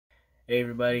Hey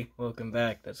everybody, welcome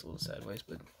back. That's a little sideways,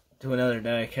 but to another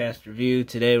diecast review.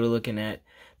 Today we're looking at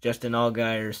Justin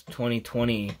Allgaier's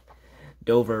 2020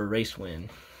 Dover race win.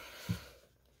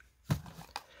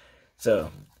 So,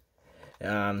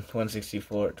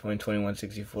 2020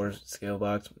 164 scale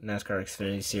box, NASCAR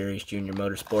Xfinity Series Junior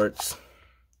Motorsports.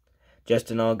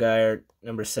 Justin Allgaier,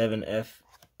 number 7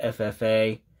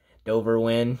 FFA Dover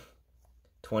win.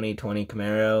 2020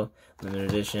 Camaro limited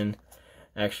edition.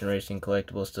 Action Racing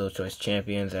Collectible Still Choice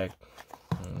Champions. And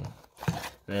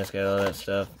it's got all that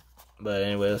stuff. But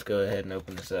anyway, let's go ahead and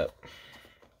open this up.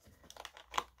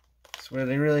 It's where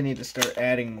they really need to start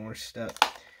adding more stuff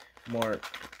to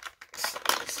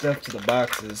the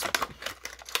boxes.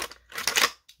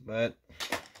 But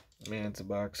I mean, it's a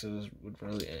box, so would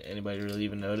really anybody really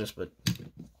even notice? But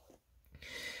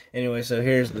anyway, so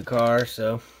here's the car.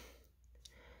 So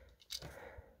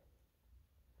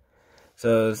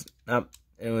it's not.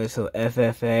 Anyway, so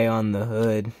FFA on the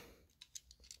hood.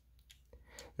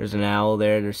 There's an owl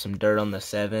there. There's some dirt on the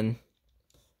 7.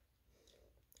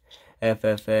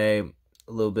 FFA,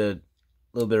 a little bit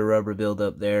of rubber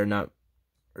buildup there, and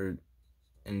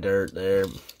dirt there.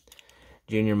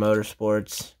 Junior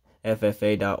Motorsports,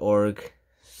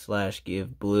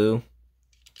 FFA.org/give blue.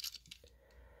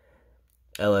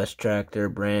 LS Tractor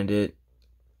branded.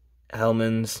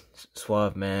 Hellman's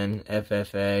Suave Man,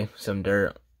 FFA, some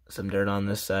dirt on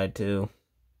this side too.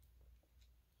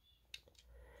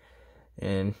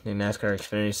 And the NASCAR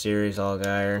Xfinity Series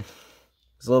Allgaier.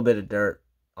 There's a little bit of dirt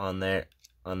on there,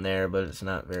 but it's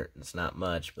not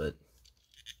much, but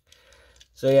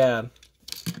so yeah,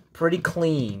 pretty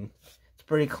clean. It's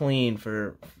pretty clean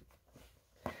for,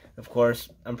 of course,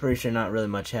 I'm pretty sure not really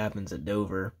much happens at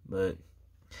Dover, but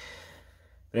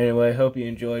anyway, hope you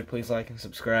enjoyed. Please like and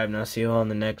subscribe, and I'll see you all in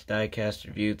the next diecast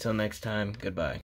review. Till next time, goodbye.